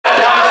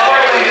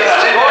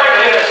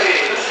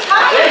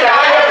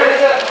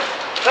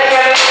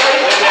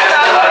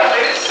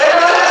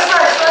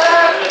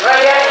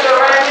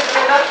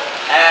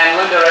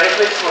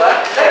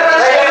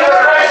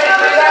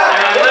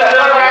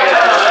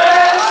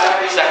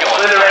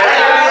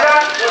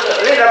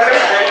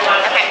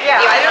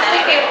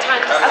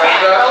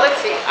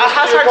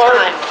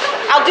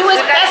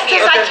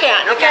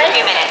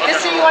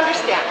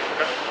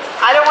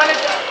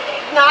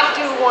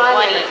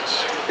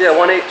Yeah,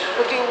 one each.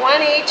 We'll do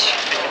one each.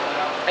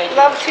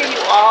 Love to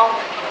you all.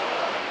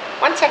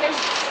 1 second.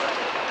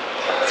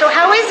 So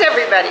how is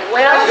everybody?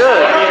 Well,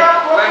 good.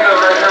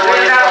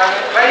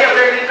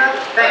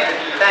 Thanks.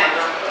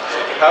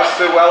 How's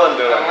Sue Ellen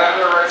doing?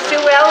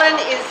 Sue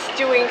Ellen is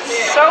doing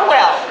so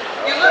well.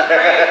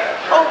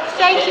 Oh,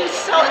 thank you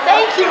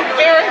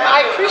very much.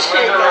 I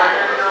appreciate that.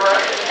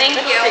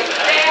 Thank you.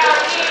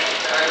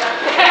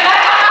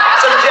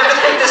 So do you ever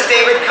think this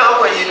day would come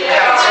when you'd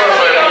have sort of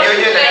a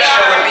reunion and the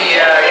show would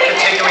be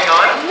continuing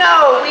on?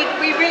 No, we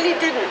really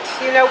didn't.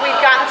 You know, we've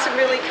gotten some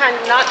really kind of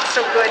not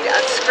so good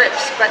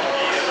scripts, but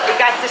we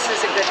got this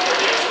as a good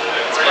one.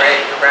 It's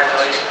great.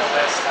 Congratulations.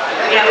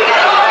 Yeah,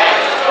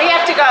 we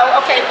have to go.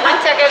 Okay, 1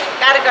 second.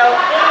 Gotta go.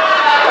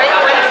 Wait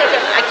 1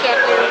 second. I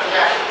can't do.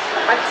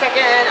 1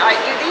 second. I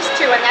do these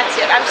two and that's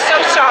it. I'm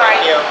so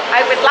sorry. I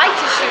would like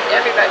to shoot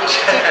everybody,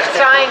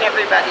 sign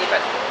everybody,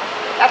 but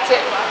that's it.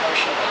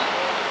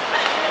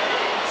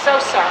 So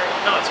sorry.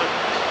 No, it's okay.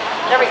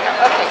 There we go.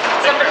 Okay,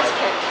 somebody's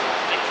pick.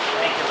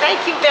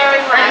 Thank you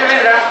very much.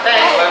 Linda right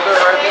there.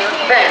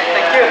 Thank you.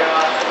 Thank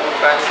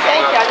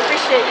you. I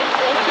appreciate it.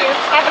 Thank you.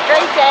 Have a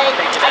great day.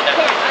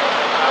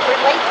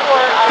 We're late for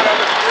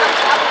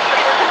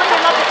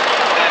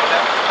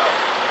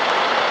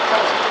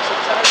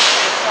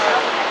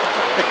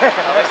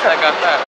At least I got that.